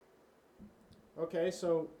Okay,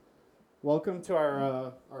 so welcome to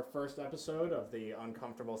our first episode of the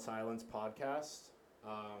Uncomfortable Silence podcast.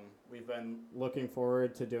 We've been looking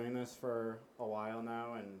forward to doing this for a while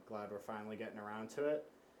now, and glad we're finally getting around to it.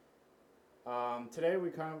 Today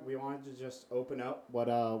we wanted to just open up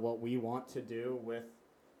what we want to do with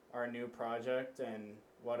our new project and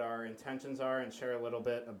what our intentions are, and share a little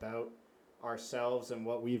bit about ourselves and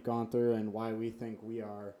what we've gone through and why we think we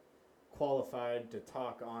are qualified to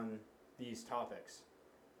talk on these topics.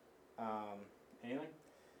 Anything?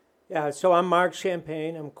 Yeah, so I'm Mark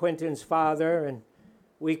Champagne. I'm Quentin's father, and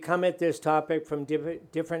we come at this topic from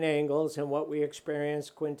different angles and what we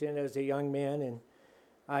experienced. Quentin as a young man, and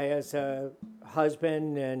I as a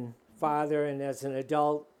husband and father, and as an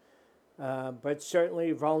adult, but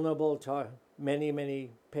certainly vulnerable to many,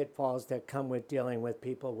 many pitfalls that come with dealing with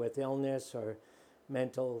people with illness or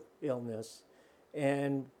mental illness.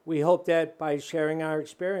 And we hope that by sharing our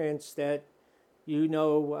experience that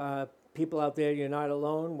people out there, you're not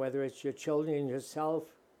alone, whether it's your children and yourself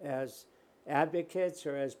as advocates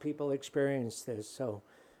or as people experience this. So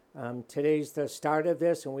today's the start of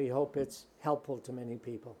this, and we hope it's helpful to many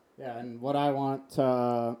people. Yeah, and what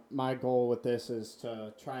my goal with this is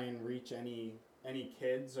to try and reach any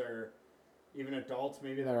kids or even adults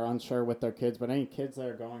maybe that are unsure with their kids, but any kids that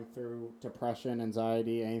are going through depression,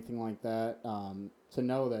 anxiety, anything like that, to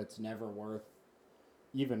know that it's never worth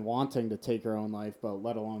even wanting to take your own life, but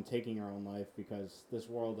let alone taking your own life, because this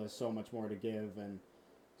world has so much more to give, and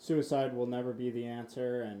suicide will never be the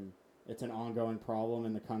answer, and it's an ongoing problem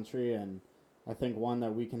in the country, and I think one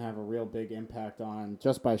that we can have a real big impact on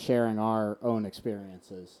just by sharing our own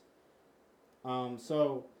experiences.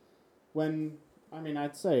 So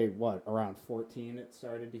I'd say around 14 it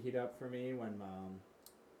started to heat up for me when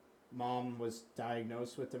mom was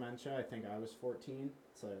diagnosed with dementia. I think I was 14,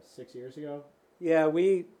 so 6 years ago. Yeah,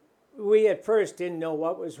 we at first didn't know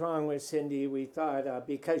what was wrong with Cindy. We thought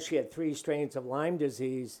because she had 3 strains of Lyme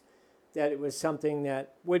disease that it was something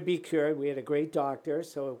that would be cured. We had a great doctor,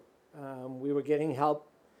 so we were getting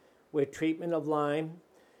help with treatment of Lyme.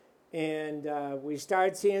 And we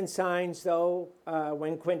started seeing signs, though,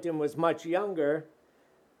 when Quentin was much younger.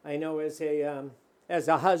 I know as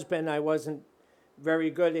a husband, I wasn't very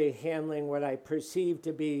good at handling what I perceived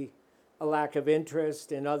to be a lack of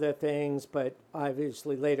interest in other things, but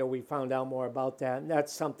obviously later we found out more about that. And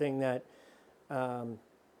that's something that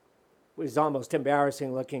was almost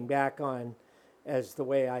embarrassing looking back on as the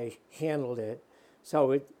way I handled it.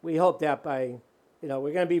 So we hope that we're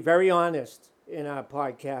going to be very honest in our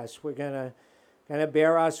podcast. We're going to kind of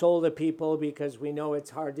bear our soul to people because we know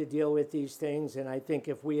it's hard to deal with these things. And I think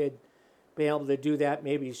if we had been able to do that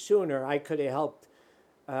maybe sooner, I could have helped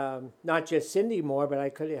not just Cindy more, but I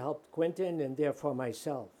could have helped Quentin and therefore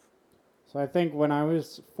myself. So I think when I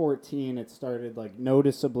was 14, it started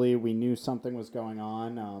noticeably we knew something was going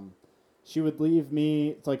on. She would leave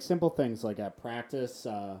me, it's simple things like at practice.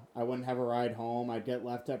 I wouldn't have a ride home. I'd get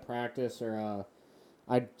left at practice, or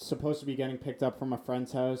I'd supposed to be getting picked up from a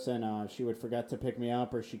friend's house, and she would forget to pick me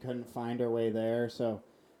up, or she couldn't find her way there. So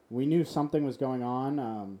we knew something was going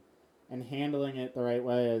on, and handling it the right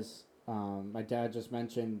way, as my dad just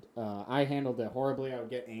mentioned, I handled it horribly. I would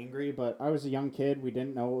get angry, but I was a young kid. We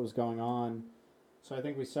didn't know what was going on. So I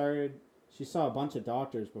think she saw a bunch of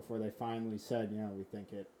doctors before they finally said, we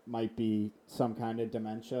think it might be some kind of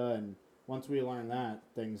dementia. And once we learned that,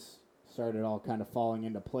 things started all kind of falling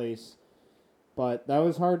into place. But that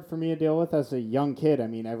was hard for me to deal with as a young kid. I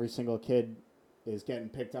mean, every single kid is getting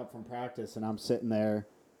picked up from practice, and I'm sitting there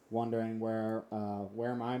wondering where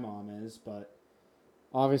my mom is. But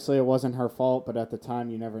obviously it wasn't her fault, but at the time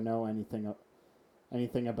you never know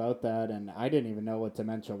anything about that, and I didn't even know what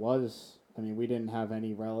dementia was. I mean, we didn't have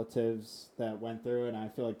any relatives that went through it, and I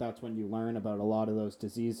feel like that's when you learn about a lot of those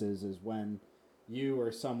diseases, is when you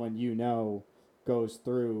or someone goes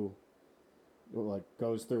through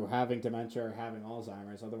having dementia or having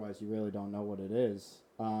Alzheimer's. Otherwise, you really don't know what it is.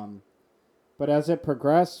 But as it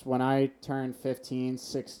progressed, when I turned 15,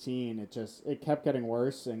 16, it kept getting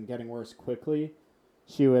worse and getting worse quickly.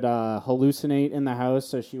 She would hallucinate in the house,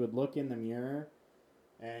 so she would look in the mirror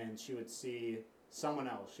and she would see someone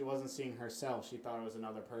else. She wasn't seeing herself. She thought it was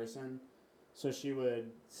another person. So she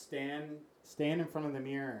would stand in front of the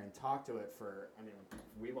mirror and talk to it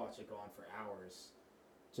we watched it go on for hours,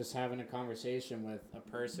 just having a conversation with a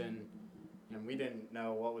person, and we didn't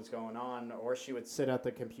know what was going on. Or she would sit at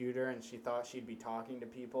the computer and she thought she'd be talking to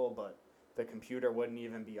people, but the computer wouldn't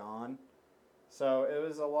even be on. So it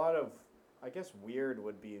was a lot of, I guess weird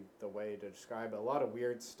would be the way to describe it. A lot of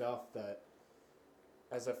weird stuff that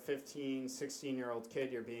as a 15, 16-year-old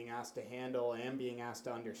kid you're being asked to handle and being asked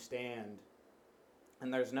to understand.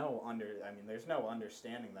 and there's no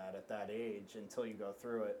understanding that at that age until you go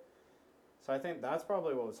through it. So I think that's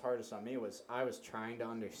probably what was hardest on me was I was trying to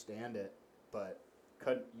understand it, but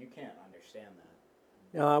you can't understand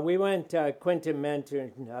that. We went. Quentin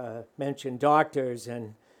mentioned doctors,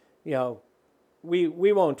 and you know, we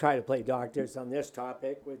won't try to play doctors on this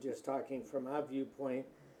topic. We're just talking from our viewpoint.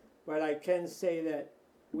 But I can say that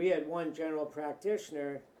we had one general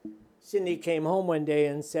practitioner. Cindy came home one day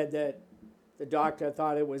and said that the doctor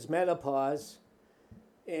thought it was menopause.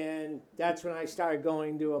 And that's when I started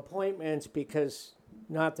going to appointments because,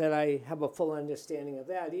 not that I have a full understanding of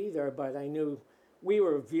that either, but I knew we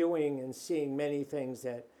were viewing and seeing many things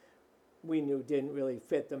that we knew didn't really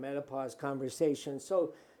fit the menopause conversation.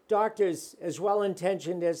 So doctors, as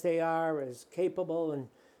well-intentioned as they are, as capable and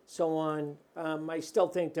so on, I still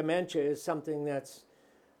think dementia is something that's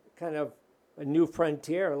kind of a new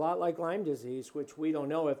frontier, a lot like Lyme disease, which we don't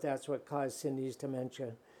know if that's what caused Cindy's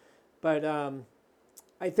dementia. But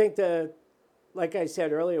I think like I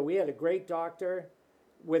said earlier, we had a great doctor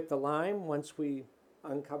with the Lyme once we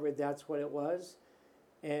uncovered that's what it was.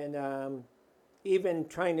 And even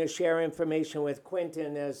trying to share information with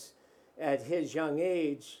Quentin at his young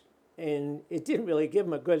age, and it didn't really give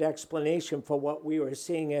him a good explanation for what we were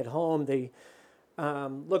seeing at home. The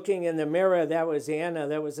looking in the mirror, that was Anna.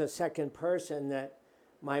 That was a second person that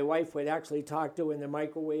my wife would actually talk to in the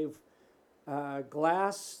microwave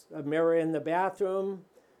glass, a mirror in the bathroom,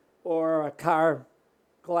 or a car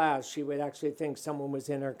glass. She would actually think someone was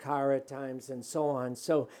in her car at times and so on.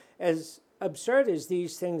 So as absurd as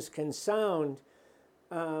these things can sound,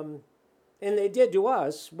 and they did to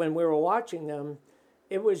us when we were watching them,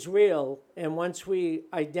 it was real. And once we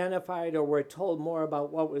identified or were told more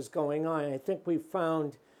about what was going on, I think we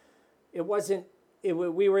found we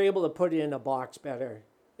were able to put it in a box better.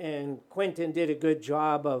 And Quentin did a good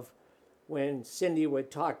job of, when Cindy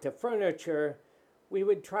would talk to furniture, we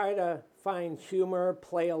would try to find humor,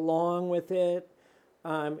 play along with it,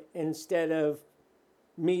 instead of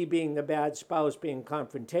me being the bad spouse being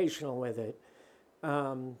confrontational with it.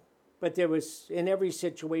 But there was, in every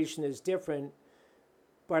situation is different.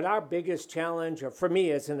 But our biggest challenge, or for me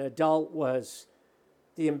as an adult, was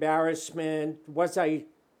the embarrassment. Was I,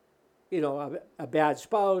 a bad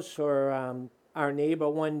spouse? Or our neighbor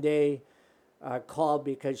one day called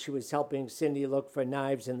because she was helping Cindy look for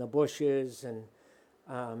knives in the bushes, and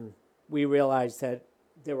we realized that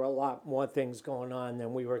there were a lot more things going on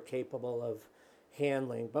than we were capable of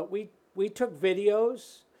handling. But we took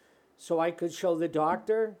videos so I could show the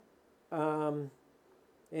doctor, and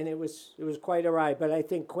it was quite a ride. But I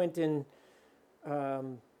think Quentin, a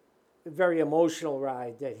very emotional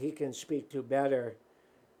ride that he can speak to better.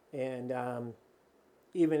 And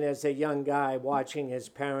even as a young guy, watching his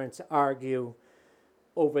parents argue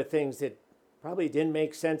over things that probably didn't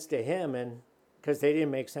make sense to him, and because they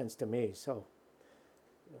didn't make sense to me. So.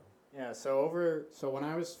 Yeah, so when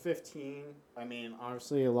I was 15, I mean,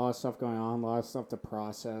 obviously a lot of stuff going on, a lot of stuff to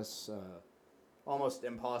process, almost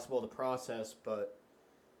impossible to process, but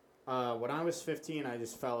when I was 15, I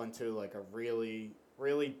just fell into like a really,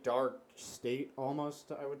 really dark state,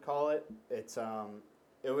 almost, I would call it.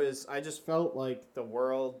 I just felt like the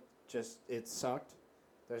world it sucked.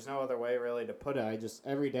 There's no other way really to put it.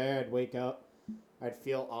 Every day I'd wake up, I'd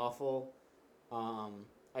feel awful.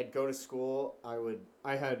 I'd go to school.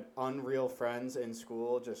 I had unreal friends in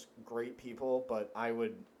school, just great people, but I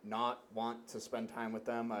would not want to spend time with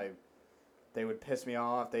them. They would piss me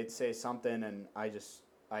off. They'd say something, and I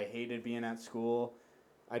hated being at school.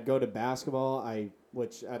 I'd go to basketball,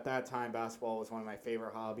 which at that time basketball was one of my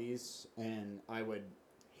favorite hobbies, and I would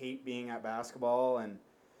hate being at basketball. And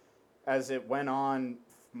as it went on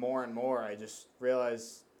more and more, I just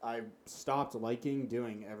realized I stopped liking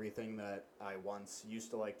doing everything that I once used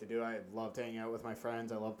to like to do. I loved hanging out with my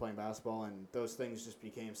friends. I loved playing basketball, and those things just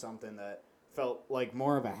became something that felt like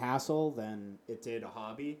more of a hassle than it did a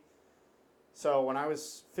hobby. So when I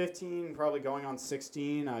was 15, probably going on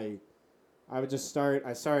 16, I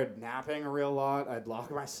started napping a real lot. I'd lock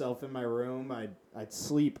myself in my room. I'd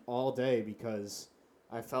sleep all day because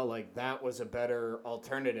I felt like that was a better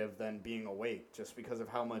alternative than being awake, just because of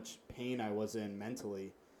how much pain I was in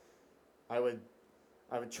mentally. I would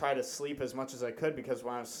try to sleep as much as I could, because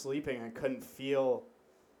when I was sleeping, I couldn't feel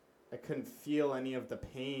any of the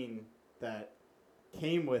pain that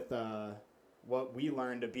came with what we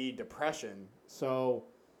learned to be depression. So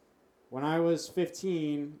when I was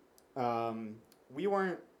 15, we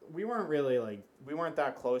weren't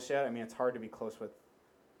that close yet. I mean, it's hard to be close with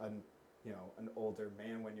an older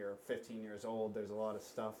man when you're 15 years old. There's a lot of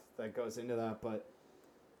stuff that goes into that, but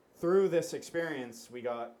through this experience, we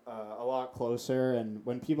got a lot closer. And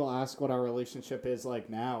when people ask what our relationship is like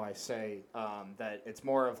now, I say that it's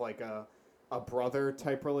more of like a brother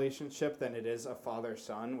type relationship than it is a father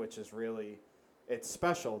son, which is really, it's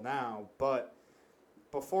special now. But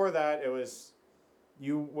before that, it was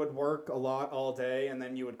you would work a lot all day and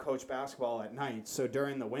then you would coach basketball at night. So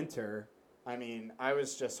during the winter, I mean, I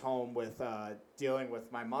was just home with dealing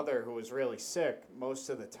with my mother who was really sick most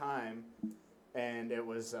of the time, and it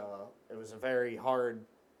was a very hard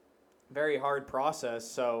process.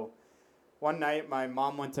 So one night my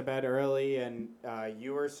mom went to bed early, and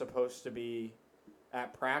you were supposed to be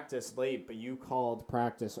at practice late, but you called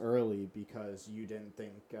practice early because you didn't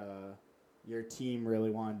think your team really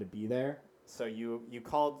wanted to be there. So you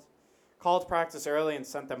called practice early and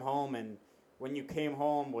sent them home. And when you came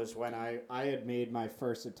home was when I had made my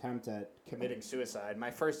first attempt at committing suicide, my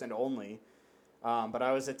first and only. But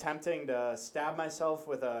I was attempting to stab myself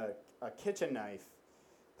with a kitchen knife.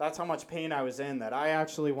 That's how much pain I was in, that I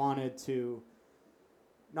actually wanted to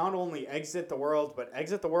not only exit the world, but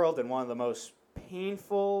exit the world in one of the most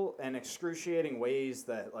painful and excruciating ways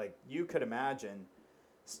that like you could imagine.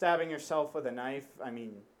 Stabbing yourself with a knife, I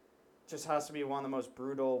mean, just has to be one of the most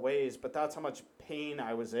brutal ways, but that's how much pain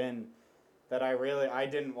I was in, that I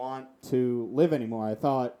didn't want to live anymore. I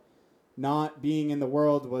thought not being in the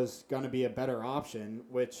world was going to be a better option,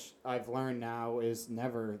 which I've learned now is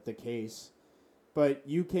never the case. But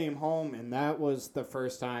you came home, and that was the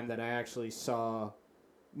first time that I actually saw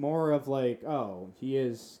more of like, oh, he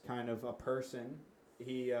is kind of a person.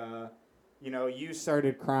 He, you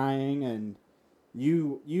started crying, and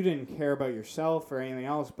you didn't care about yourself or anything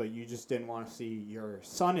else, but you just didn't want to see your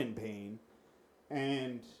son in pain.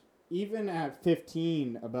 And even at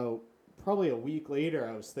 15, about probably a week later,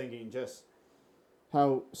 I was thinking just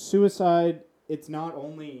how suicide, it's not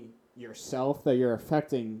only yourself that you're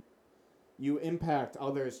affecting, you impact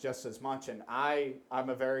others just as much. And I'm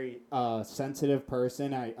a very sensitive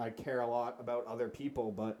person. I care a lot about other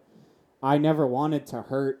people, but I never wanted to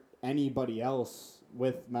hurt anybody else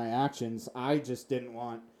with my actions. I just didn't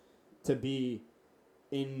want to be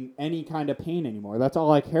in any kind of pain anymore. That's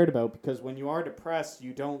all I cared about, because when you are depressed,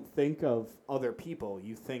 you don't think of other people.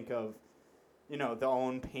 You think of, the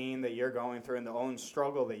own pain that you're going through and the own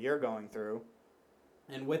struggle that you're going through.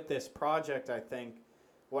 And with this project, I think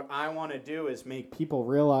what I want to do is make people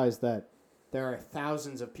realize that there are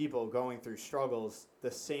thousands of people going through struggles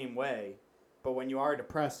the same way. But when you are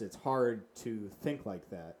depressed, it's hard to think like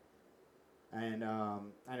that. And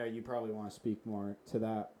I know you probably want to speak more to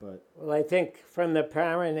that, but... Well, I think from the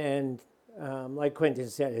parent end, like Quentin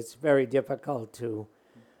said, it's very difficult to...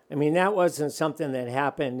 I mean, that wasn't something that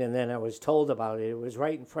happened and then I was told about it. It was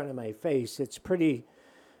right in front of my face. It's pretty...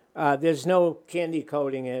 there's no candy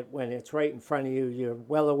coating it when it's right in front of you. You're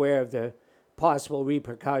well aware of the possible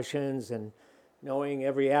repercussions and knowing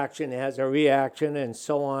every action has a reaction and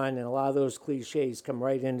so on. And a lot of those cliches come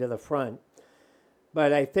right into the front.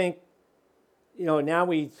 But I think, now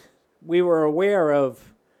we were aware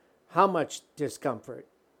of how much discomfort.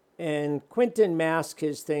 And Quentin masked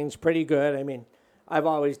his things pretty good. I mean, I've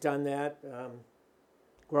always done that,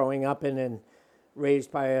 growing up and raised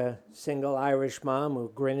by a single Irish mom who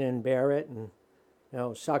grin and bear it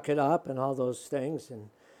and, suck it up and all those things. And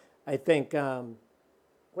I think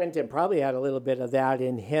Quentin probably had a little bit of that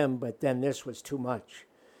in him, but then this was too much.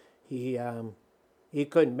 He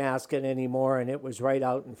couldn't mask it anymore, and it was right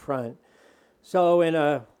out in front. So in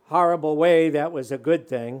a horrible way, that was a good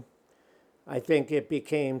thing. I think it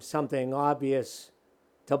became something obvious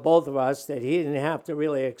to both of us that he didn't have to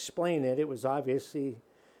really explain it. It was obviously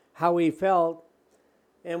how he felt.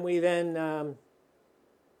 And we then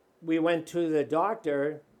we went to the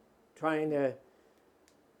doctor trying to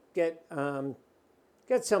get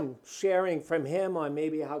some sharing from him on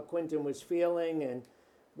maybe how Quentin was feeling and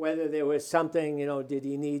whether there was something, did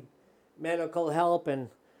he need medical help? And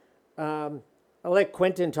I'll let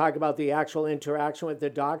Quentin talk about the actual interaction with the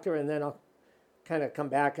doctor, and then I'll kind of come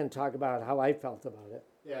back and talk about how I felt about it.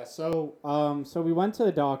 Yeah, so we went to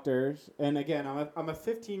the doctors, and again, I'm a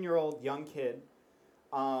 15-year-old young kid,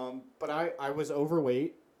 but I was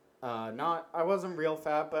overweight. I wasn't real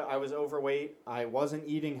fat, but I was overweight. I wasn't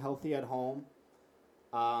eating healthy at home.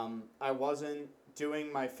 I wasn't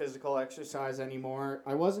doing my physical exercise anymore.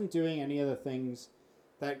 I wasn't doing any of the things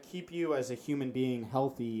that keep you as a human being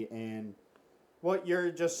healthy and what you're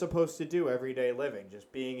just supposed to do everyday living,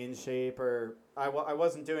 just being in shape, or I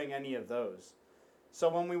wasn't doing any of those. So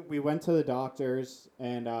when we went to the doctors,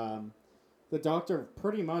 and the doctor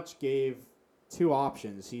pretty much gave two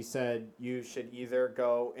options. He said you should either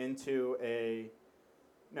go into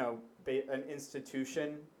an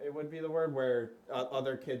institution, it would be the word, where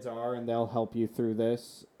other kids are and they'll help you through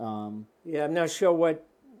this. Yeah, I'm not sure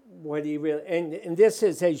what he really, and this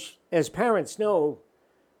is, as parents know,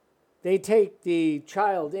 they take the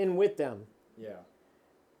child in with them, Yeah.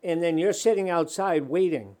 and then you're sitting outside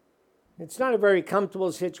waiting. It's not a very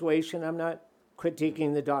comfortable situation. I'm not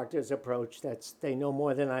critiquing the doctor's approach. They know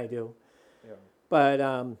more than I do. Yeah. But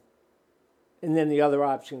and then the other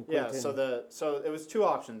option. Yeah. Quentin. So it was two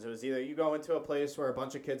options. It was either you go into a place where a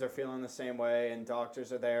bunch of kids are feeling the same way and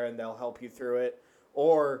doctors are there and they'll help you through it,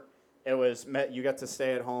 or it was you get to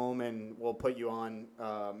stay at home and we'll put you on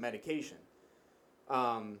medication.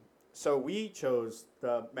 So we chose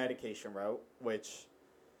the medication route, which,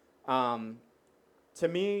 to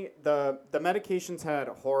me, the medications had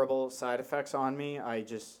horrible side effects on me.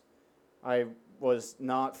 I was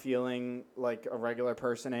not feeling like a regular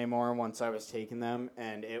person anymore once I was taking them,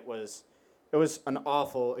 and it was an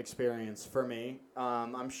awful experience for me.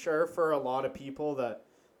 I'm sure for a lot of people that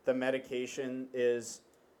the medication is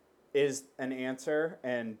an answer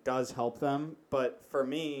and does help them, but for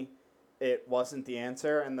me, it wasn't the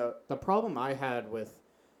answer. And the problem I had with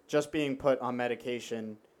just being put on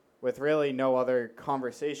medication with really no other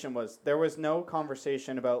conversation was there was no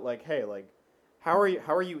conversation about like, hey, like, how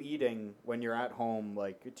are you eating when you're at home?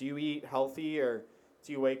 Like, do you eat healthy, or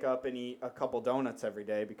do you wake up and eat a couple donuts every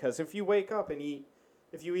day? Because if you wake up and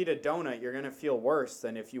if you eat a donut, you're going to feel worse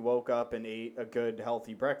than if you woke up and ate a good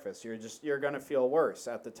healthy breakfast. You're going to feel worse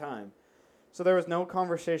at the time. So there was no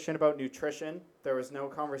conversation about nutrition. There was no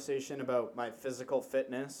conversation about my physical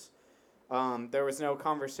fitness. There was no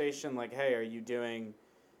conversation like, hey, are you doing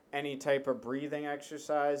any type of breathing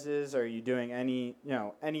exercises? Are you doing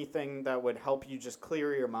anything that would help you just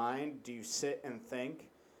clear your mind? Do you sit and think?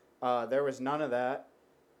 There was none of that.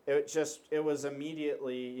 It was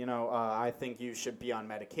immediately, I think you should be on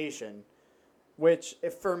medication, which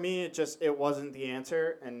for me, it wasn't the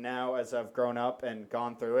answer. And now as I've grown up and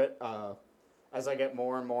gone through it, as I get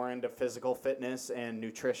more and more into physical fitness and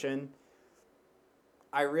nutrition,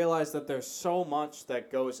 I realize that there's so much that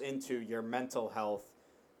goes into your mental health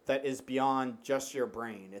that is beyond just your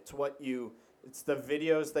brain. It's the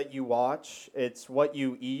videos that you watch, it's what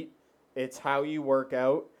you eat, it's how you work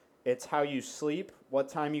out, it's how you sleep, what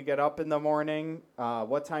time you get up in the morning,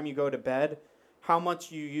 what time you go to bed, how much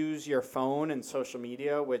you use your phone and social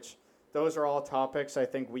media, which those are all topics I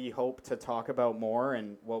think we hope to talk about more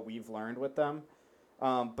and what we've learned with them.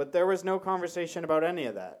 But there was no conversation about any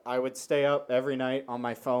of that. I would stay up every night on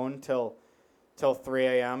my phone till 3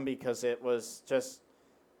 a.m. because it was just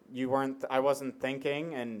I wasn't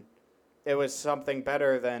thinking, and it was something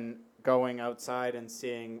better than going outside and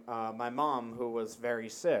seeing my mom, who was very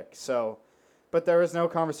sick. So, but there was no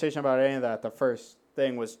conversation about any of that. The first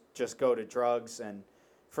thing was just go to drugs, and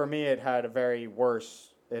for me, it had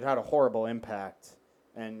a horrible impact,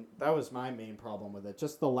 and that was my main problem with it.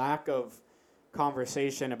 Just the lack of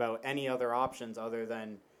conversation about any other options other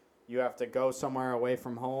than you have to go somewhere away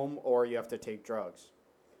from home or you have to take drugs.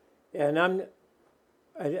 And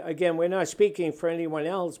again, we're not speaking for anyone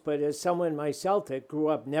else, but as someone myself that grew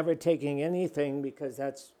up never taking anything,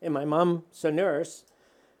 and my mom's a nurse.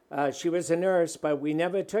 She was a nurse, but we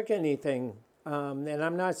never took anything. And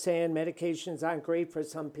I'm not saying medications aren't great for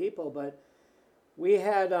some people, but we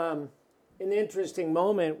had an interesting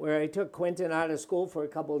moment where I took Quentin out of school for a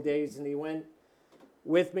couple of days, and he went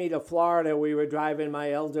with me to Florida. We were driving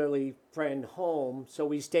my elderly friend home, so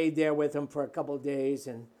we stayed there with him for a couple of days,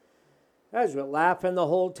 and I was laughing the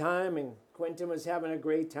whole time, and Quentin was having a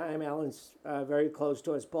great time. Alan's very close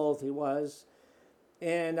to us both, he was.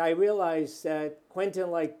 And I realized that Quentin,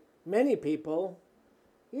 like many people,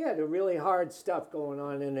 he had a really hard stuff going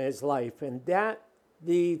on in his life, and that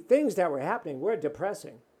the things that were happening were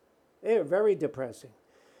depressing. They were very depressing.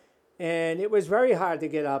 And it was very hard to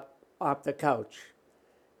get up off the couch.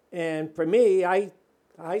 And for me, I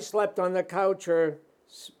slept on the couch or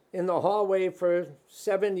in the hallway for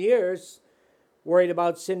 7 years, worried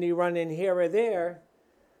about Cindy running here or there.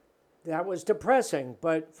 That was depressing.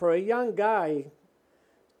 But for a young guy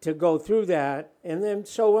to go through that, and then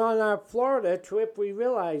so on our Florida trip, we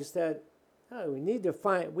realized that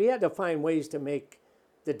we had to find ways to make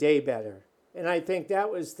the day better. And I think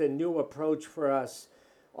that was the new approach for us.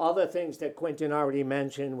 All the things that Quentin already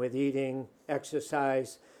mentioned with eating,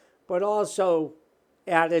 exercise, but also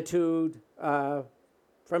attitude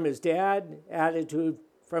from his dad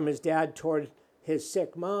toward his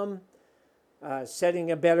sick mom, setting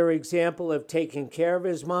a better example of taking care of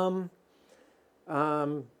his mom.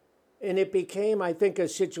 And it became, I think, a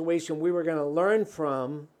situation we were going to learn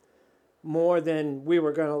from more than we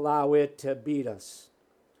were going to allow it to beat us.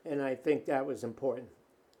 And I think that was important.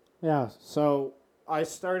 Yeah, so I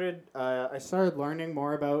started learning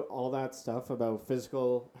more about all that stuff about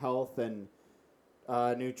physical health and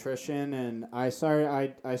nutrition, and I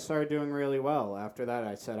started doing really well. After that,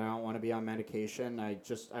 I said I don't want to be on medication.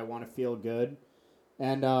 I want to feel good,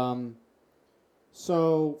 and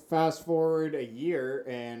so fast forward a year,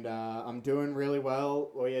 and I'm doing really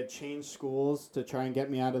well. We had changed schools to try and get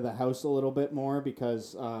me out of the house a little bit more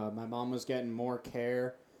because my mom was getting more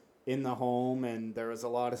care in the home, and there was a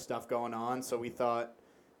lot of stuff going on. So we thought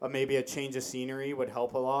maybe a change of scenery would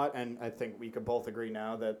help a lot, and I think we could both agree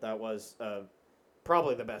now that that was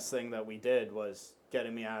probably the best thing that we did was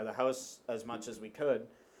getting me out of the house as much as we could.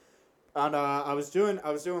 And I was doing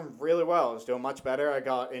really well. I was doing much better. I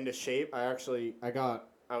got into shape. I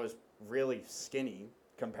was really skinny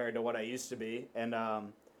compared to what I used to be, and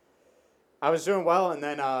I was doing well. And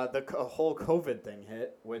then the whole COVID thing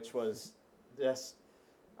hit, which was just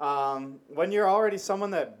when you're already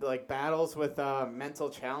someone that like battles with mental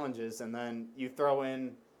challenges, and then you throw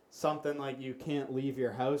in something like you can't leave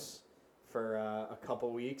your house for a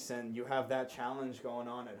couple weeks, and you have that challenge going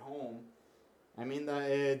on at home. I mean,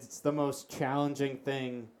 it's the most challenging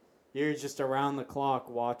thing. You're just around the clock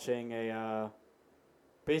watching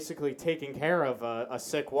basically taking care of a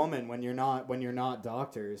sick woman when you're not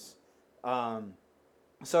doctors. Um,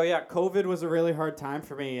 so yeah, COVID was a really hard time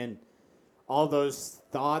for me, and all those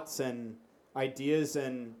thoughts and ideas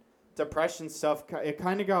and depression stuff, it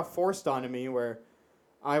kind of got forced onto me where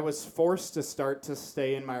I was forced to start to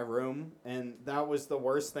stay in my room, and that was the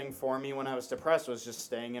worst thing for me when I was depressed was just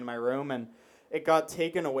staying in my room, and it got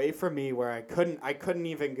taken away from me where I couldn't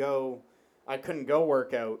go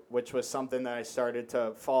work out, which was something that I started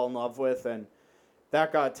to fall in love with, and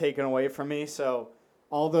that got taken away from me. So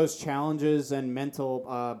all those challenges and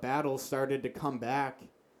mental battles started to come back,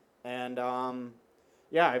 and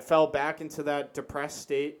yeah, I fell back into that depressed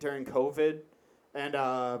state during COVID,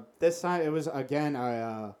 and this time it was again.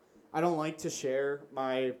 I don't like to share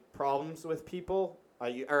my problems with people. I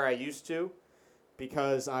used to,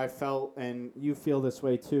 because I felt, and you feel this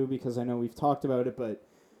way too, because I know we've talked about it, but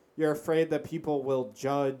you're afraid that people will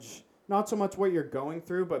judge not so much what you're going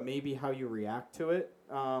through, but maybe how you react to it.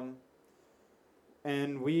 I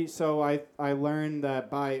learned that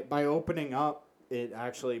by opening up, it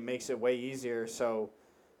actually makes it way easier. So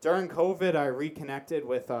during COVID, I reconnected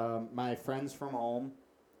with my friends from home,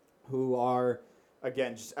 who are,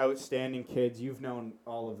 again, just outstanding kids. You've known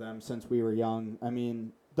all of them since we were young. I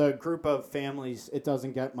mean, the group of families, it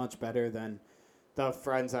doesn't get much better than the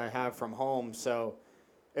friends I have from home. So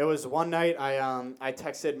it was one night I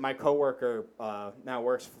texted my coworker, now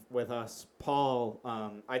works with us, Paul.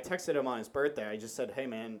 I texted him on his birthday. I just said, "Hey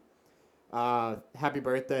man, happy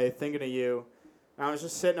birthday, thinking of you." And I was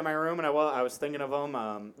just sitting in my room, and I was thinking of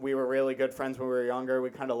him. We were really good friends when we were younger. We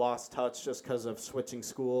kind of lost touch just because of switching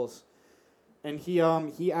schools. And he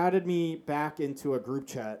added me back into a group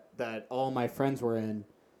chat that all my friends were in,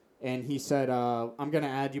 and he said, "I'm gonna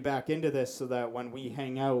add you back into this so that when we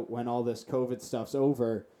hang out, when all this COVID stuff's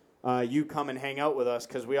over, you come and hang out with us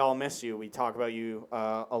because we all miss you. We talk about you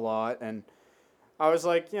a lot." And I was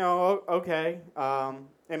like, okay.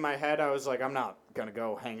 In my head, I was like, I'm not gonna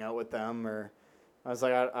go hang out with them, or I was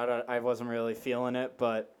like, I wasn't really feeling it,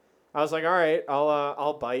 but I was like, all right,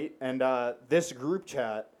 I'll bite. And this group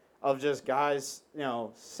chat of just guys,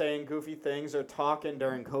 saying goofy things or talking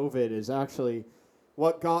during COVID is actually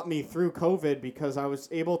what got me through COVID, because I was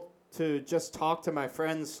able to just talk to my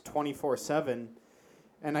friends 24/7.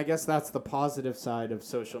 And I guess that's the positive side of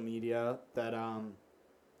social media, that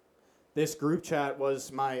this group chat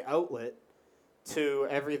was my outlet to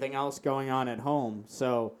everything else going on at home.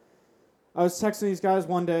 So I was texting these guys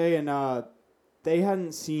one day, and they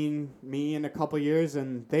hadn't seen me in a couple years,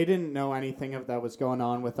 and they didn't know anything of that was going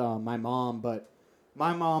on with my mom. But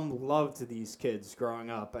my mom loved these kids growing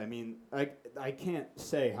up. I mean, I can't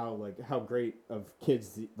say how great of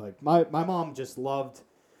kids my mom just loved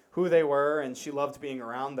who they were, and she loved being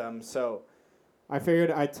around them. So I figured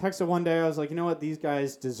I texted one day. I was like, you know what, these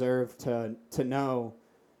guys deserve to know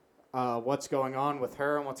what's going on with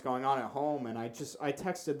her and what's going on at home. And I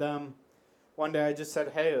texted them one day. I just said,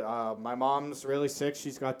 hey, my mom's really sick.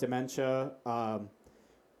 She's got dementia.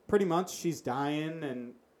 Pretty much she's dying,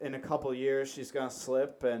 and in a couple years she's going to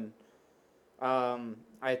slip. And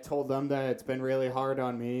I told them that it's been really hard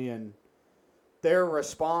on me, and their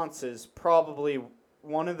response is probably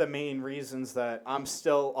one of the main reasons that I'm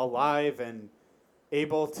still alive and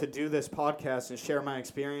able to do this podcast and share my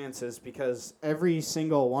experiences, because every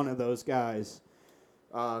single one of those guys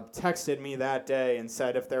texted me that day and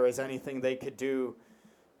said if there was anything they could do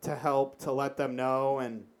to help, to let them know.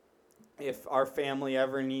 And if our family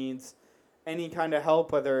ever needs any kind of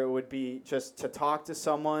help, whether it would be just to talk to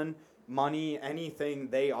someone, money, anything,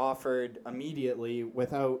 they offered immediately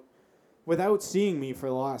without seeing me for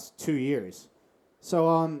the last 2 years.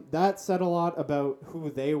 So that said a lot about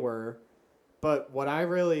who they were. But what I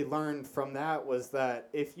really learned from that was that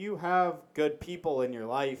if you have good people in your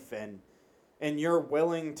life and you're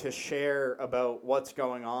willing to share about what's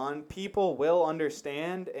going on, people will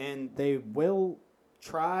understand and they will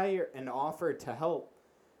try and offer to help.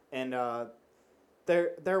 And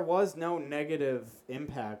there was no negative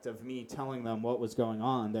impact of me telling them what was going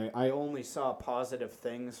on. I only saw positive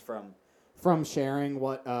things from sharing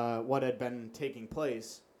what had been taking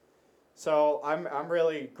place. So I'm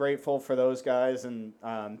really grateful for those guys, and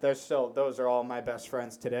those are all my best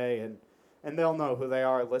friends today, and they'll know who they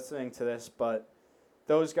are listening to this. But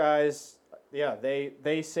those guys, yeah,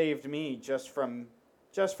 they saved me just from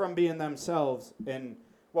being themselves, and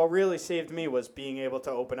what really saved me was being able to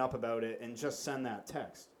open up about it and just send that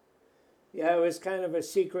text. Yeah, it was kind of a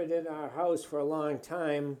secret in our house for a long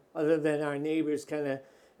time, other than our neighbors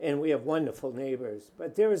and we have wonderful neighbors.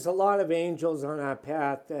 But there was a lot of angels on our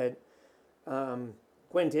path that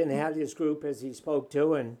Quentin had his group, as he spoke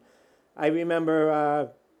to, and I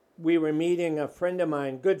remember we were meeting a friend of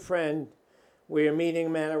mine, good friend. We were meeting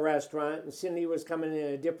him at a restaurant, and Cindy was coming in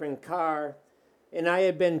a different car, and I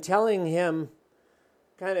had been telling him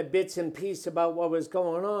kind of bits and pieces about what was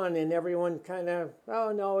going on, and everyone kind of,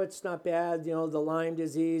 oh no, it's not bad, the Lyme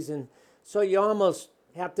disease. And so you almost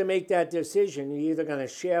have to make that decision. You're either going to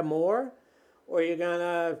share more or you're going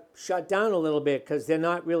to shut down a little bit because they're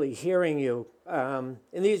not really hearing you. And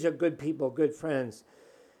these are good people, good friends.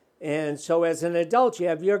 And so as an adult, you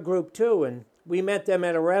have your group too. And we met them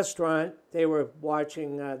at a restaurant. They were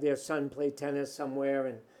watching their son play tennis somewhere,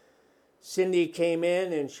 and Cindy came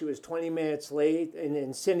in, and she was 20 minutes late,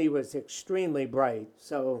 and Cindy was extremely bright.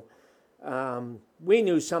 So we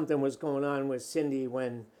knew something was going on with Cindy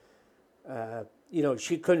when,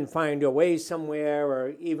 she couldn't find her way somewhere,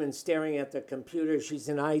 or even staring at the computer. She's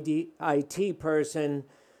an IT person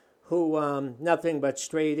who, nothing but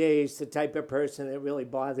straight A's, the type of person that really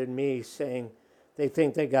bothered me, saying they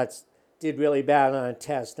think they did really bad on a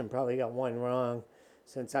test and probably got one wrong,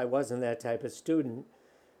 since I wasn't that type of student.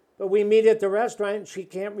 But we meet at the restaurant. She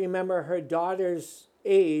can't remember her daughter's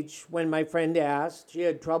age when my friend asked. She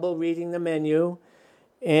had trouble reading the menu.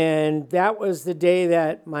 And that was the day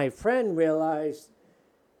that my friend realized,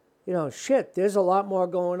 shit, there's a lot more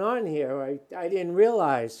going on here. I didn't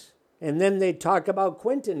realize. And then they'd talk about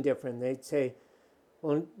Quentin different. They'd say,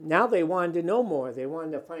 well, now they wanted to know more. They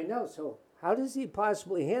wanted to find out. So how does he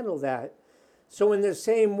possibly handle that? So in the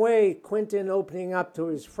same way, Quentin opening up to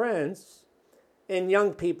his friends, and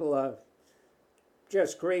young people are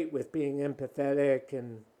just great with being empathetic,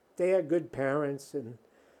 and they are good parents. And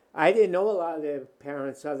I didn't know a lot of their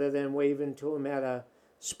parents other than waving to them at a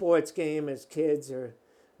sports game as kids or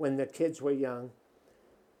when the kids were young.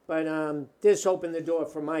 But this opened the door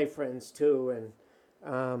for my friends too,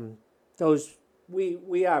 and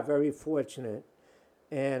we are very fortunate.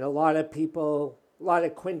 And a lot of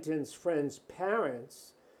Quentin's friends'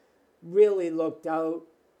 parents really looked out,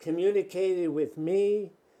 communicated with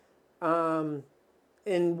me, and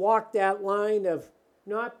walked that line of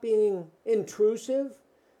not being intrusive,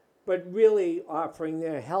 but really offering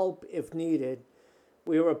their help if needed.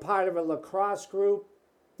 We were part of a lacrosse group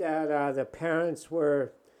that the parents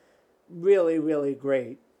were really, really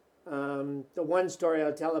great. The one story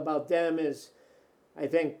I'll tell about them is I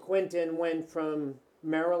think Quentin went from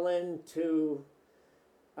Maryland to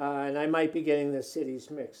and I might be getting the cities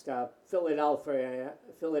mixed up. Philadelphia,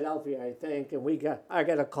 I think. And I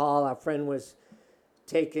got a call. Our friend was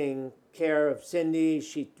taking care of Cindy.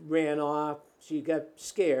 She ran off. She got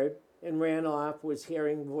scared and ran off, was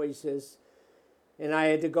hearing voices. And I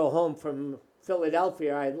had to go home from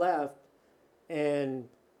Philadelphia. I left, and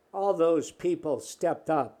all those people stepped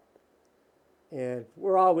up. And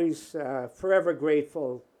we're always forever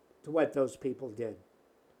grateful to what those people did.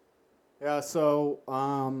 Yeah, so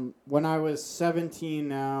when I was 17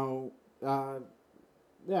 now,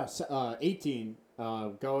 18,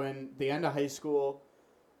 going the end of high school,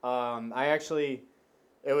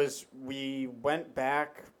 we went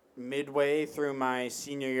back midway through my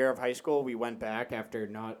senior year of high school. We went back after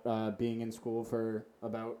not being in school for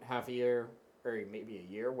about half a year, or maybe a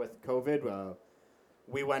year with COVID.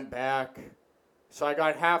 We went back, so I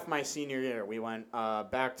got half my senior year. We went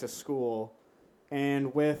back to school.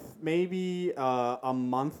 And with maybe a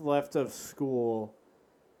month left of school,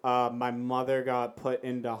 my mother got put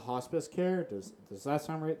into hospice care. Does that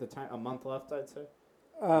sound right? A month left, I'd say.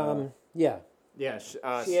 Yeah. Yeah.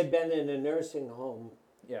 She had been in a nursing home.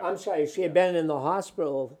 Yeah. I'm sorry, she had been in the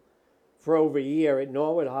hospital for over a year at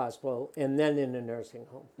Norwood Hospital and then in a nursing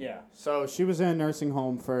home. Yeah. So she was in a nursing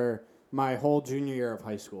home for my whole junior year of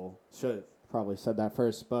high school. Should have probably said that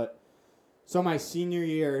first, but so my senior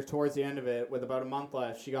year, towards the end of it, with about a month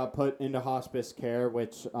left, she got put into hospice care,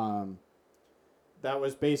 which that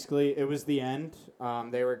was basically, it was the end.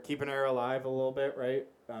 They were keeping her alive a little bit, right?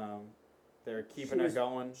 They were keeping her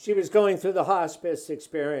going. She was going through the hospice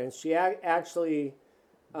experience. She actually,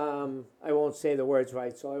 I won't say the words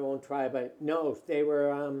right, so I won't try, but no, they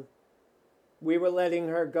were, we were letting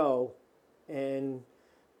her go. And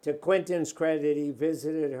to Quentin's credit, he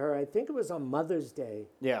visited her, I think it was on Mother's Day.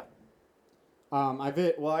 Yeah. I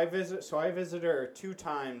visited her 2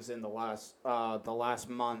 times in the last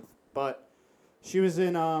month, but she was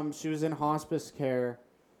in hospice care,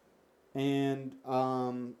 and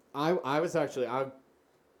I was actually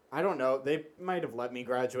I don't know, they might have let me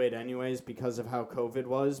graduate anyways because of how COVID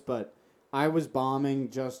was, but I was bombing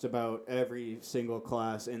just about every single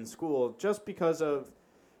class in school just because of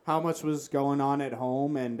how much was going on at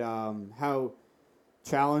home and how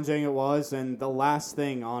challenging it was, and the last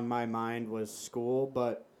thing on my mind was school.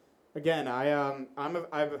 But again, I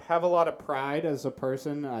have a lot of pride as a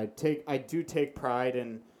person. I do take pride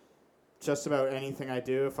in just about anything I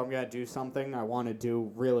do. If I'm gonna do something, I want to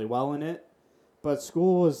do really well in it. But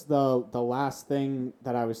school was the last thing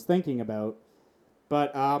that I was thinking about.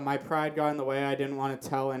 But my pride got in the way. I didn't want to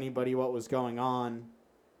tell anybody what was going on.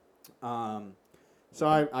 So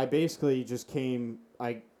I basically just became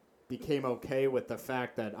okay with the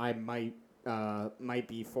fact that I might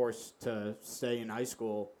be forced to stay in high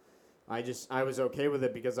school. I was okay with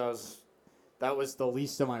it because that was the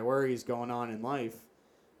least of my worries going on in life.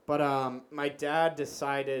 But my dad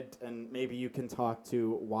decided, and maybe you can talk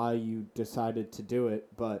to why you decided to do it,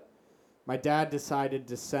 but my dad decided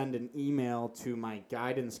to send an email to my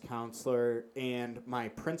guidance counselor and my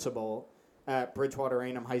principal at Bridgewater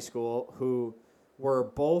Raynham High School, who were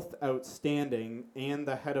both outstanding, and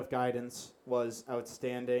the head of guidance was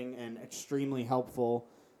outstanding and extremely helpful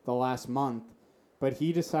the last month. But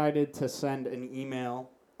he decided to send an email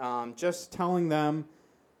just telling them,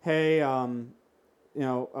 hey,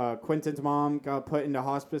 Quentin's mom got put into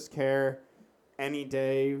hospice care. Any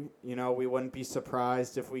day, we wouldn't be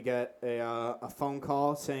surprised if we get a phone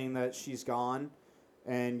call saying that she's gone.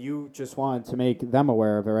 And you just wanted to make them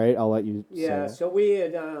aware of it, right? I'll let you Yeah, say. so we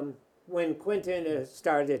had, when Quentin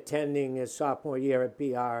started attending his sophomore year at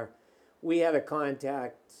BR, we had a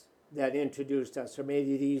contact that introduced us or made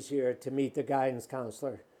it easier to meet the guidance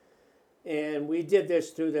counselor. And we did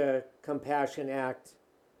this through the Compassion Act,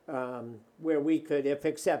 where we could, if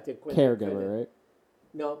accepted, Quentin Caregiver, right?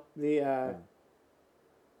 No, the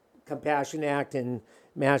Compassion Act in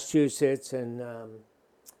Massachusetts, and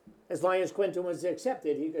as long as Quentin was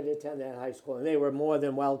accepted, he could attend that high school. And they were more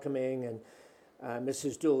than welcoming, and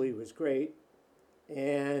Mrs. Dooley was great.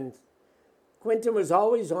 And Quentin was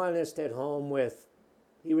always honest at home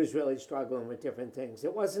he was really struggling with different things.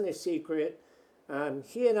 It wasn't a secret.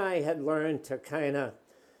 He and I had learned to kind of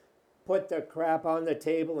put the crap on the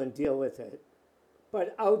table and deal with it.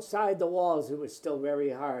 But outside the walls, it was still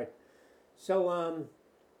very hard. So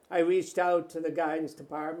I reached out to the guidance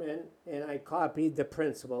department and I copied the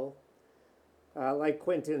principal. Like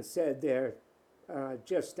Quentin said, they're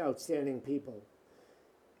just outstanding people.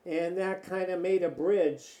 And that kind of made a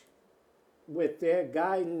bridge with their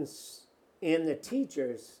guidance and the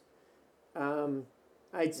teachers.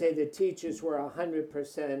 I'd say the teachers were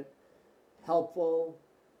 100% helpful,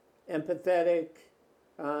 empathetic,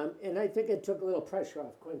 and I think it took a little pressure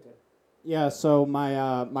off Quentin. Yeah, so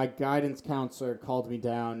my guidance counselor called me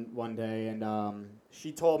down one day, and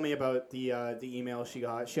she told me about the email she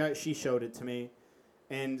got. She showed it to me,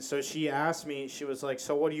 and so she asked me. She was like,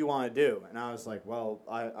 "So what do you want to do?" And I was like, "Well,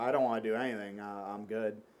 I don't want to do anything. I'm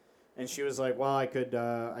good." And she was like, "Well, I could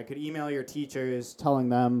email your teachers, telling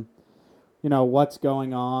them, what's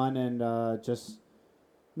going on, and just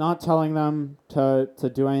not telling them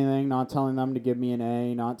to do anything, not telling them to give me an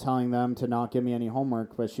A, not telling them to not give me any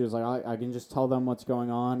homework." But she was like, I can just tell them what's going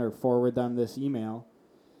on or forward them this email.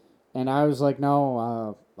 And I was like,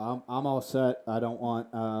 no, I'm all set. I don't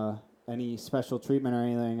want any special treatment or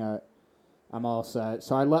anything. I'm all set.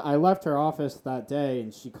 So I left her office that day,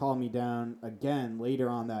 and she called me down again later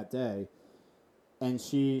on that day. And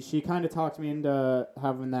she kind of talked me into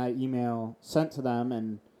having that email sent to them,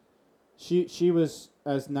 and she was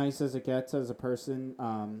as nice as it gets as a person.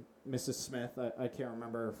 Mrs. Smith, I can't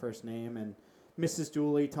remember her first name, and Mrs.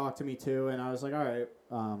 Dooley talked to me too, and I was like, all right,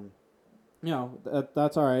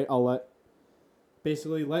 that's all right. I'll let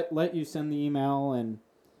basically let you send the email. And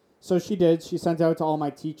so she did. She sent it out to all my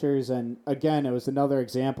teachers, and again, it was another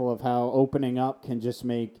example of how opening up can just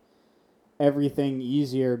make everything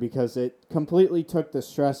easier because it completely took the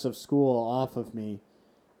stress of school off of me.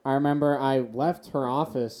 I remember I left her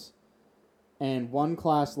office, and one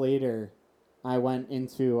class later, I went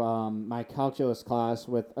into my calculus class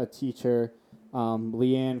with a teacher,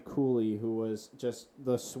 Leanne Cooley, who was just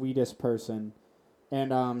the sweetest person.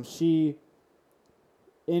 And she,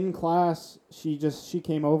 in class, she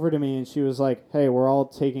came over to me and she was like, "Hey, we're all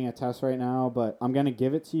taking a test right now, but I'm gonna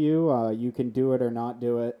give it to you. You can do it or not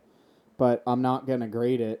do it, but I'm not gonna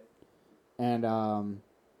grade it." And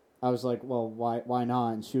I was like, "Well, why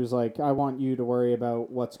not?" And she was like, "I want you to worry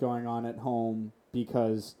about what's going on at home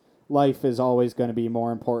because life is always going to be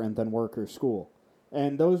more important than work or school."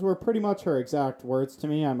 And those were pretty much her exact words to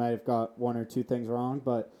me. I might have got one or two things wrong,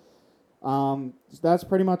 but that's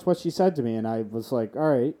pretty much what she said to me. And I was like, all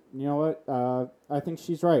right, you know what? I think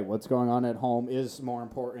she's right. What's going on at home is more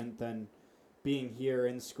important than being here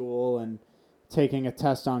in school and taking a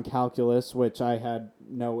test on calculus, which I had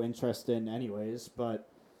no interest in anyways. But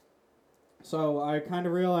so I kind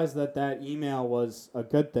of realized that email was a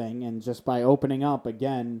good thing. And just by opening up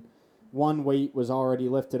again, one weight was already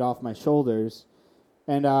lifted off my shoulders.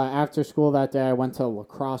 And after school that day, I went to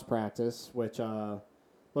lacrosse practice, which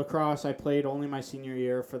lacrosse I played only my senior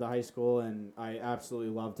year for the high school, and I absolutely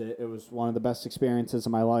loved it. It was one of the best experiences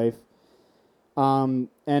of my life. And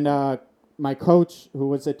my coach, who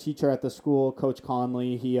was a teacher at the school, Coach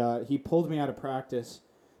Conley, he pulled me out of practice.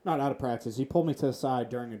 Not out of practice. He pulled me to the side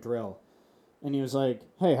during a drill. And he was like,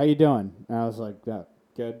 "Hey, how you doing?" And I was like, "Yeah,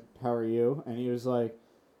 good. How are you?" And he was like,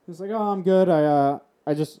 "Oh, I'm good. I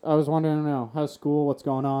was wondering, how's school? What's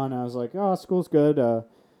going on?" And I was like, "Oh, school's good.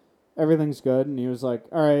 Everything's good." And he was like,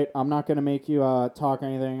 "All right, I'm not gonna make you talk or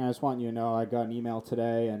anything. I just want you to know I got an email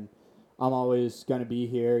today, and I'm always gonna be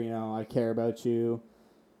here. I care about you."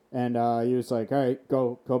 And he was like, "All right,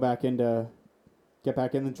 get back in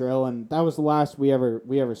the drill." And that was the last we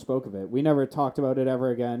ever spoke of it. We never talked about it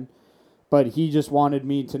ever again. But he just wanted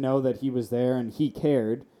me to know that he was there and he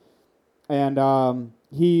cared. And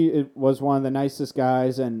he was one of the nicest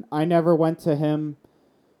guys. And I never went to him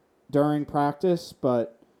during practice,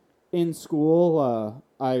 but in school,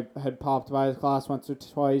 I had popped by his class once or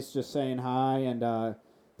twice just saying hi. And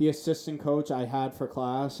the assistant coach I had for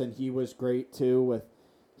class, and he was great too.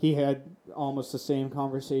 He had almost the same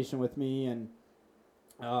conversation with me, and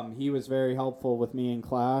he was very helpful with me in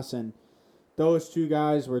class. And those two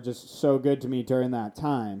guys were just so good to me during that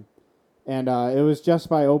time. And it was just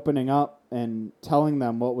by opening up and telling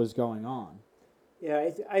them what was going on.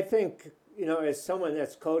 Yeah, I think, as someone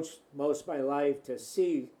that's coached most of my life, to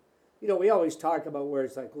see, we always talk about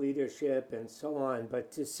words like leadership and so on,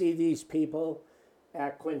 but to see these people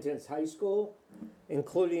at Quinton's high school,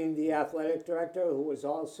 including the athletic director, who was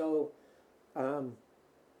also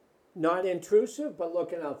not intrusive, but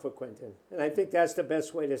looking out for Quinton. And I think that's the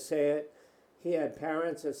best way to say it. He had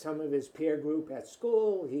parents of some of his peer group at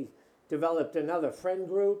school. He developed another friend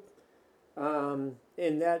group. And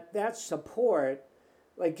that support,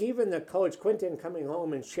 like even the coach, Quinton coming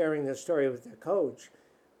home and sharing the story with the coach,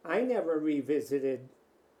 I never revisited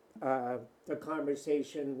the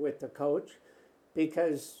conversation with the coach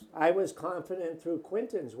because I was confident through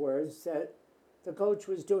Quinton's words that the coach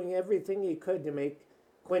was doing everything he could to make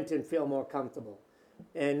Quinton feel more comfortable.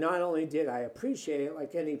 And not only did I appreciate it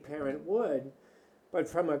like any parent would, but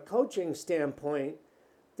from a coaching standpoint,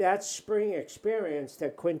 that spring experience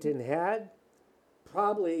that Quinton had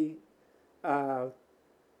probably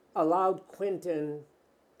allowed Quinton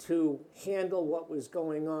to handle what was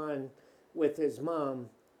going on with his mom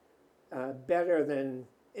better than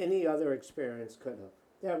any other experience could have.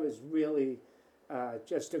 That was really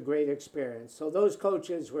just a great experience. So those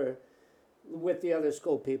coaches were, with the other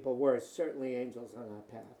school people, were certainly angels on our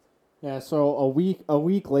path. Yeah, so a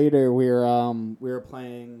week later, we were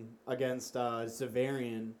playing against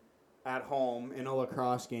Zavarian at home in a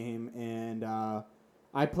lacrosse game, and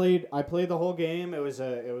I played the whole game. It was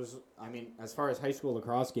I mean, as far as high school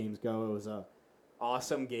lacrosse games go, it was a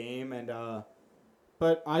awesome game, and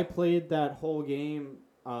but I played that whole game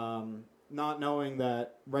not knowing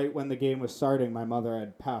that right when the game was starting, my mother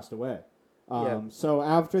had passed away. So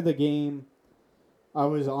after the game, I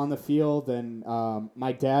was on the field, and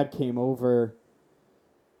my dad came over.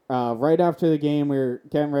 Right after the game, we were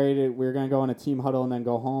getting ready we were going to go in a team huddle and then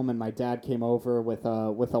go home, and my dad came over with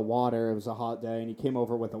a water. It was a hot day, and he came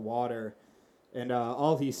over with a water, and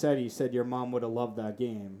all he said, "Your mom would have loved that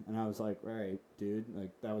game." And I was like, "All right, dude,"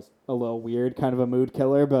 like that was a little weird, kind of a mood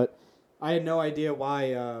killer, but I had no idea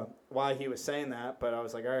why he was saying that, but I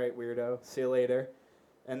was like, all right, weirdo, see you later.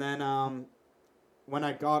 And then when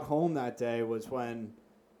I got home that day was when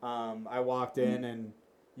I walked in and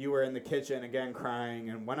you were in the kitchen again crying.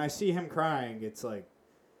 And when I see him crying, it's like,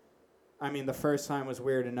 I mean, the first time was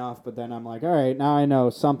weird enough, but then I'm like, all right, now I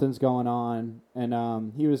know something's going on.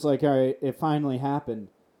 And he was like, all right, it finally happened.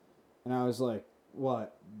 And I was like,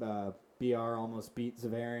 what? BR almost beat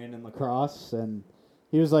Zavarian in lacrosse? And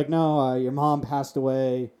he was like, no, your mom passed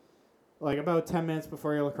away. Like about 10 minutes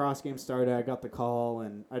before your lacrosse game started, I got the call,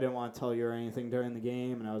 and I didn't want to tell you or anything during the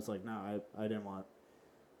game. And I was like, no, I didn't want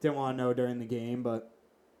to know during the game. But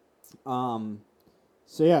so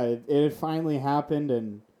yeah, it finally happened,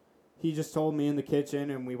 and he just told me in the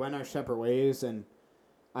kitchen, and we went our separate ways. And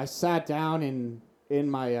I sat down in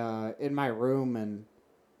my room, and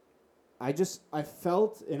I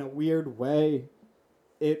felt in a weird way,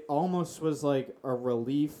 it almost was like a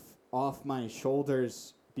relief off my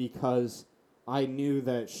shoulders because I knew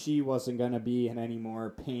that she wasn't going to be in any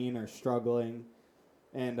more pain or struggling,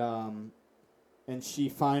 and she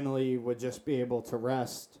finally would just be able to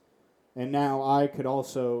rest, and now I could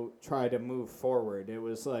also try to move forward. It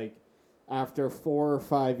was like after 4 or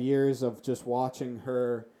 5 years of just watching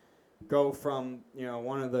her go from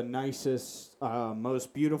one of the nicest,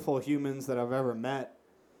 most beautiful humans that I've ever met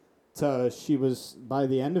to she was by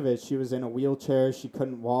the end of it she was in a wheelchair. She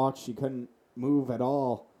couldn't walk. She couldn't move at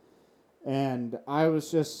all, and I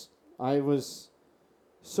was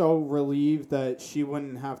so relieved that she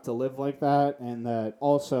wouldn't have to live like that, and that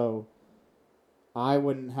also I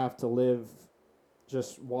wouldn't have to live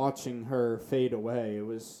just watching her fade away. It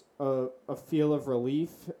was a feel of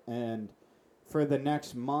relief, and for the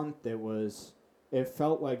next month it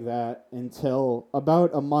felt like that until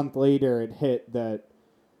about a month later it hit that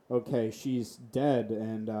okay, she's dead,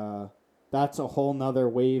 and that's a whole nother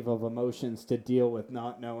wave of emotions to deal with,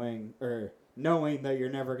 not knowing or knowing that you're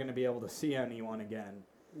never going to be able to see anyone again.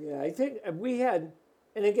 Yeah, I think we had,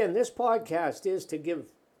 and again, this podcast is to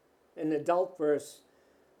give an adult versus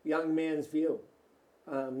young man's view,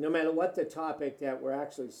 no matter what the topic that we're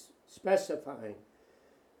actually specifying.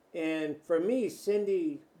 And for me,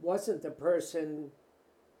 Cindy wasn't the person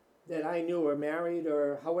that I knew or married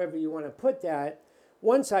or however you want to put that.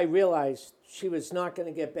 Once I realized she was not going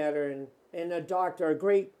to get better, and a doctor, a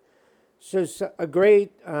great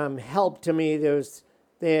help to me.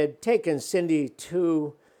 They had taken Cindy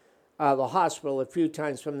to the hospital a few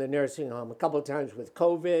times from the nursing home, a couple of times with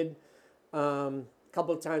COVID, a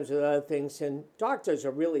couple of times with other things, and doctors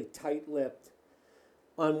are really tight-lipped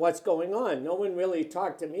on what's going on. No one really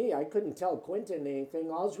talked to me. I couldn't tell Quentin anything.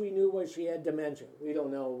 All we knew was she had dementia. We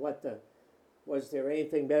don't know was there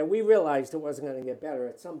anything better. We realized it wasn't going to get better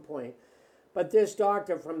at some point. But this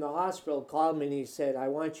doctor from the hospital called me and he said, I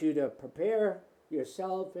want you to prepare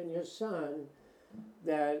yourself and your son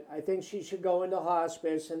that I think she should go into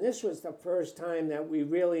hospice. And this was the first time that we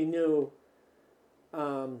really knew,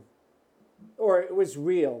 or it was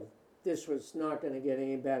real, this was not going to get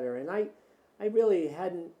any better. And I really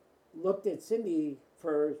hadn't looked at Cindy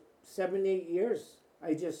for 7, 8 years.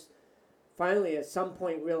 I just finally at some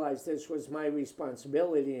point realized this was my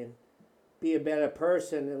responsibility and be a better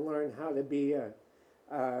person and learn how to be a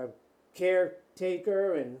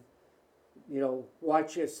caretaker and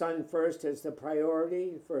watch your son first as the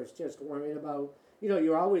priority first, just worrying about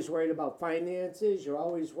you're always worried about finances, you're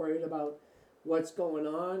always worried about what's going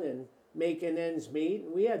on and making ends meet.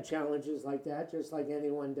 We had challenges like that, just like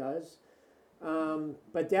anyone does,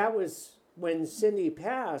 but that was when Cindy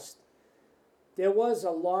passed. There was a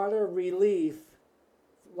lot of relief,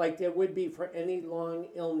 like there would be for any long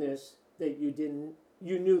illness that you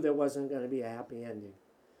knew there wasn't going to be a happy ending.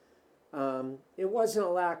 It wasn't a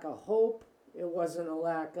lack of hope. It wasn't a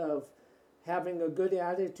lack of having a good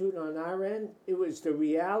attitude on our end. It was the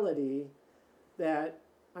reality that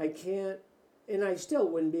I can't, and I still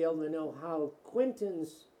wouldn't be able to know how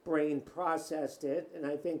Quentin's brain processed it, and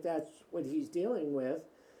I think that's what he's dealing with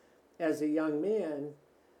as a young man,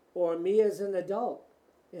 or me as an adult.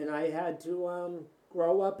 And I had to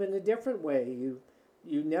grow up in a different way.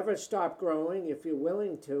 You never stop growing if you're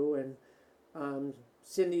willing to. And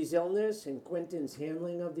Cindy's illness and Quentin's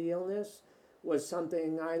handling of the illness was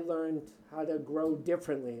something I learned how to grow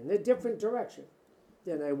differently, in a different direction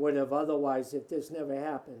than I would have otherwise if this never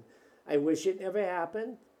happened. I wish it never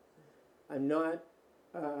happened. I'm not,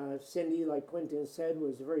 Cindy, like Quentin said,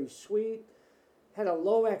 was very sweet, had a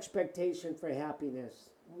low expectation for happiness.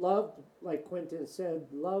 Loved, like Quentin said,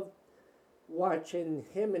 loved watching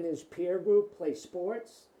him and his peer group play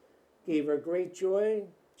sports. Gave her great joy.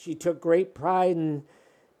 She took great pride in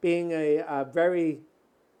being a very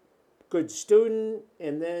good student,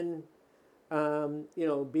 and then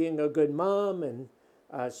being a good mom and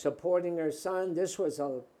supporting her son. This was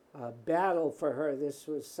a battle for her. This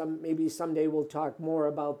was maybe someday we'll talk more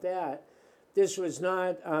about that. This was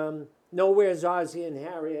not nowhere's Ozzie and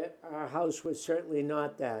Harriet. Our house was certainly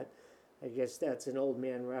not that. I guess that's an old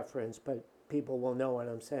man reference, but people will know what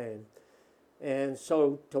I'm saying. And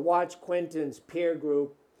so to watch Quentin's peer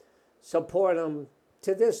group support him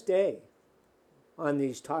to this day on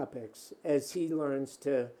these topics as he learns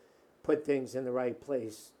to put things in the right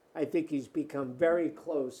place. I think he's become very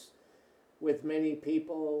close with many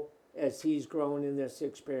people as he's grown in this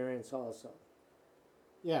experience also.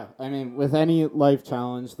 Yeah, I mean, with any life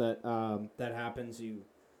challenge that happens, you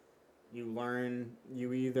learn.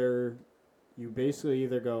 You basically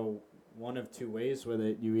either go one of two ways with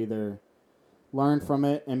it. You either learn from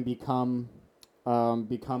it and become a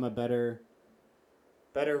better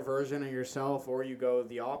version of yourself, or you go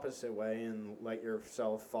the opposite way and let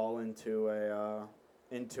yourself fall into a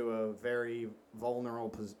very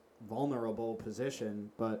vulnerable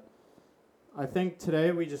position. But I think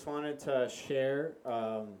today we just wanted to share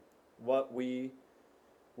what we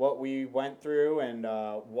went through and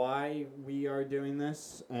why we are doing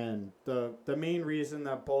this. And the main reason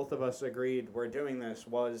that both of us agreed we're doing this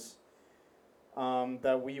was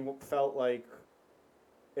that we felt like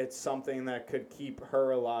it's something that could keep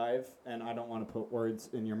her alive. And I don't want to put words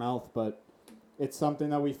in your mouth, but it's something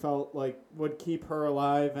that we felt like would keep her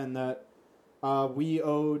alive, and that we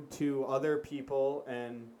owed to other people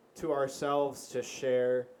and to ourselves to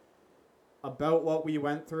share about what we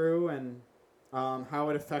went through and how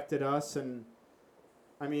it affected us. And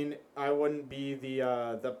I mean, I wouldn't be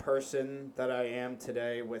the person that I am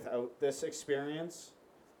today without this experience,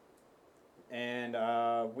 and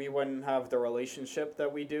we wouldn't have the relationship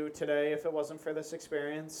that we do today if it wasn't for this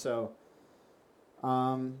experience. So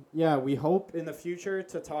we hope in the future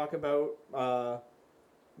to talk about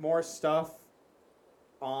more stuff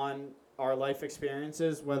on our life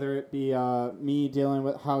experiences, whether it be me dealing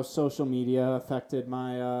with how social media affected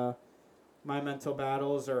my mental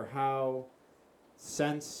battles, or how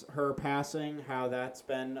since her passing, how that's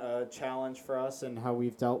been a challenge for us and how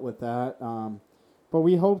we've dealt with that. But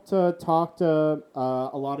we hope to talk to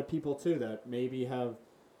a lot of people too that maybe have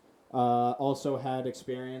also had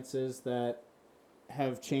experiences that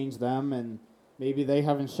have changed them, and maybe they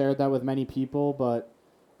haven't shared that with many people. But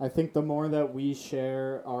I think the more that we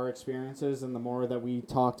share our experiences and the more that we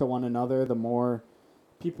talk to one another, the more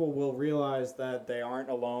people will realize that they aren't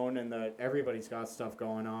alone and that everybody's got stuff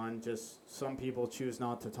going on. Just some people choose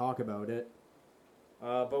not to talk about it.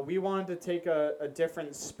 But we wanted to take a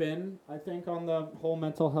different spin, I think, on the whole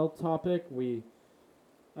mental health topic. I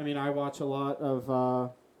watch a lot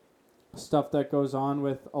of stuff that goes on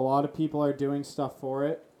with a lot of people are doing stuff for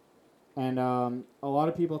it. And a lot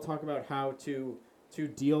of people talk about how to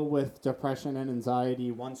deal with depression and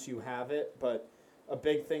anxiety once you have it. But a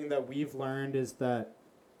big thing that we've learned is that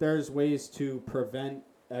there's ways to prevent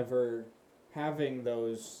ever having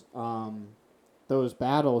those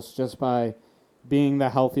battles just by being the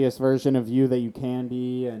healthiest version of you that you can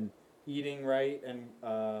be, and eating right, and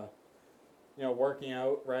working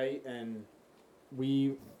out right. And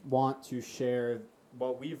we want to share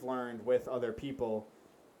what we've learned with other people.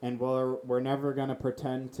 And we're never going to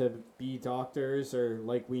pretend to be doctors or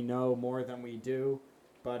like we know more than we do,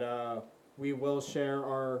 but we will share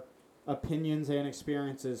our opinions and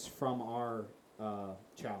experiences from our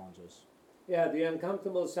challenges. Yeah, the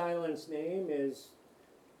Uncomfortable Silence name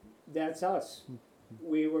that's us.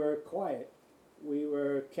 We were quiet. We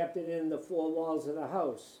kept it in the four walls of the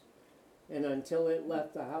house. And until it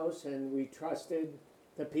left the house and we trusted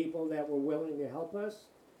the people that were willing to help us,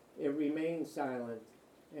 it remained silent.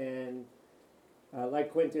 And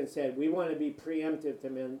like Quentin said, we want to be preemptive to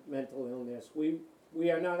mental illness. We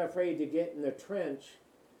are not afraid to get in the trench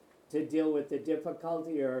to deal with the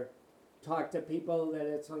difficulty or talk to people that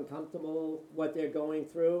it's uncomfortable what they're going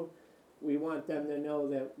through. We want them to know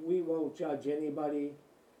that we won't judge anybody,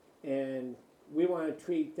 and we want to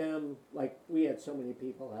treat them like we had so many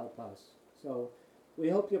people help us. So we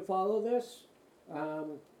hope you follow this.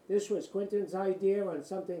 This was Quentin's idea on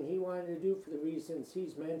something he wanted to do for the reasons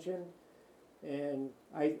he's mentioned. And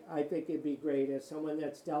I think it'd be great as someone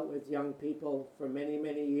that's dealt with young people for many,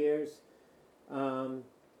 many years. I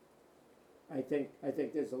think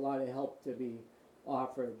there's a lot of help to be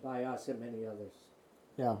offered by us and many others.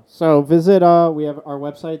 Yeah. So visit, we have our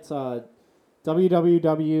websites,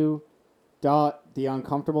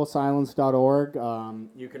 www.theuncomfortablesilence.org.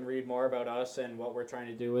 You can read more about us and what we're trying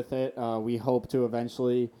to do with it. We hope to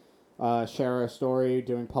eventually share our story,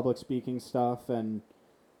 doing public speaking stuff, and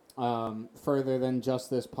further than just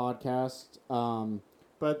this podcast.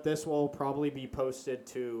 But this will probably be posted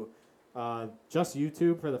to just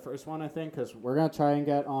YouTube for the first one, I think, because we're gonna try and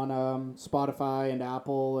get on Spotify and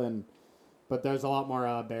Apple, but there's a lot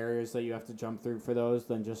more barriers that you have to jump through for those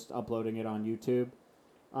than just uploading it on YouTube.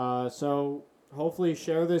 So hopefully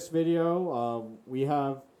share this video. We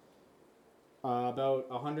have about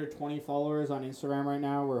 120 followers on Instagram right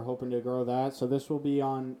now. We're hoping to grow that. So this will be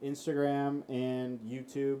on Instagram and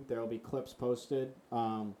YouTube. There will be clips posted.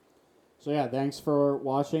 So yeah, thanks for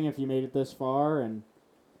watching if you made it this far, and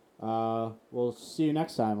we'll see you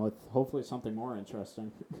next time with hopefully something more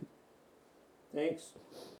interesting. Thanks.